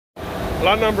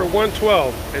Lot number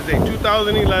 112 is a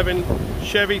 2011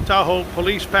 Chevy Tahoe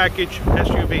police package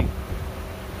SUV.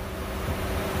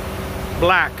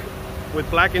 Black, with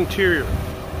black interior.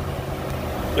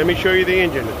 Let me show you the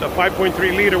engine. It's a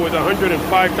 5.3 liter with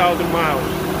 105,000 miles.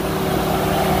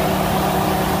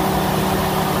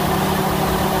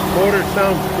 Motor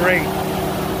sounds great.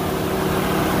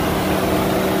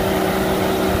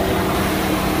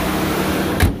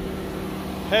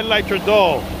 Headlights are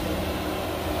dull.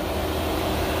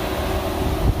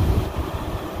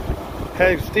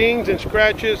 Has stings and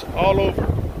scratches all over.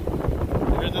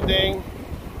 There's a ding.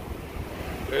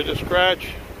 There's a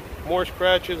scratch. More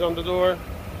scratches on the door.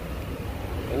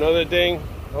 Another ding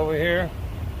over here.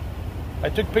 I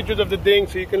took pictures of the ding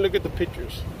so you can look at the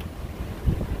pictures.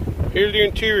 Here's the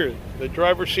interior. The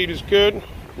driver's seat is good.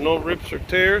 No rips or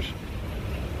tears.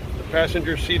 The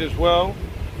passenger seat as well.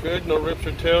 Good. No rips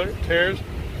or tears.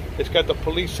 It's got the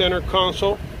police center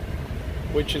console,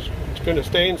 which is going to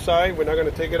stay inside. We're not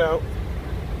going to take it out.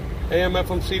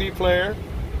 AM/FM CD player.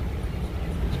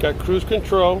 It's got cruise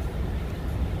control.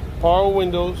 Power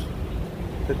windows.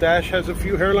 The dash has a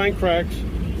few hairline cracks.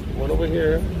 One over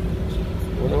here.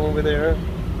 One over there.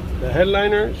 The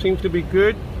headliner seems to be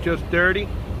good, just dirty.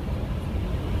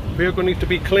 The vehicle needs to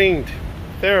be cleaned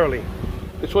thoroughly.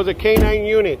 This was a K-9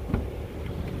 unit,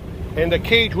 and the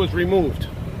cage was removed.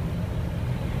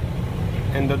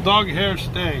 And the dog hair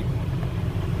stayed.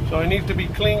 So it needs to be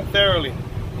cleaned thoroughly.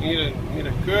 You need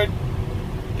a good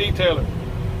detailer.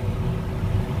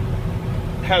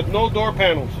 Has no door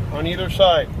panels on either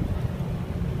side,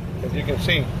 as you can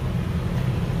see.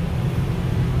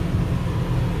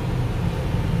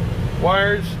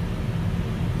 Wires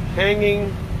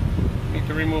hanging, need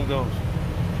to remove those.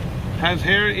 Has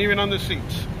hair even on the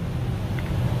seats.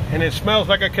 And it smells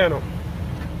like a kennel.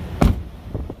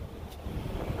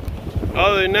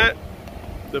 Other than that,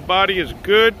 the body is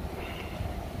good.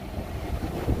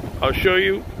 I'll show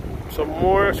you some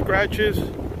more scratches.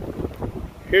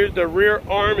 Here's the rear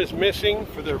arm is missing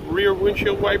for the rear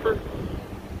windshield wiper.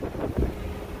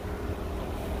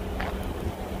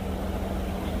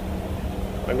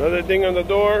 Another ding on the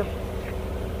door.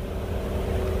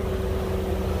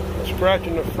 A scratch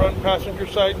in the front passenger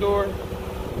side door.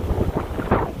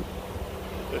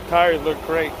 The tires look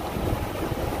great.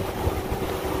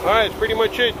 Alright, that's pretty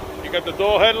much it. You got the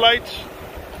dual headlights.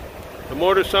 The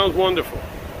motor sounds wonderful.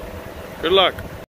 Good luck.